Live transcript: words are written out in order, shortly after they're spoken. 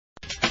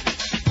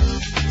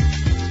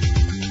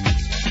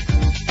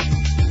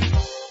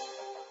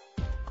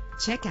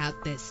Check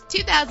out this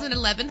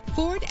 2011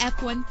 Ford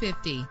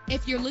F-150.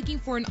 If you're looking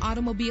for an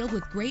automobile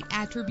with great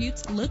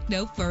attributes, look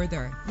no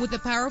further. With a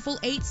powerful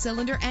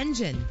 8-cylinder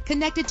engine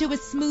connected to a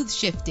smooth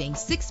shifting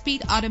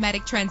 6-speed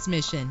automatic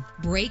transmission,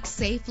 brake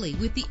safely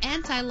with the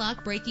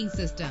anti-lock braking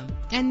system,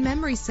 and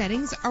memory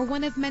settings are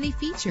one of many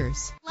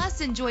features.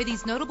 Plus, enjoy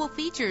these notable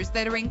features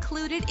that are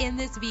included in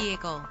this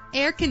vehicle: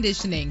 air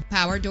conditioning,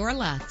 power door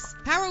locks,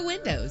 power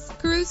windows,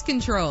 cruise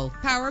control,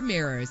 power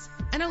mirrors,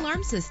 an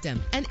alarm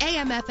system, an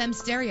AM/FM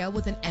stereo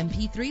with an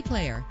MP3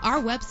 player.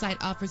 Our website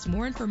offers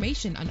more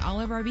information on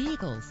all of our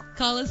vehicles.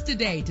 Call us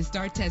today to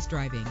start test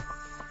driving.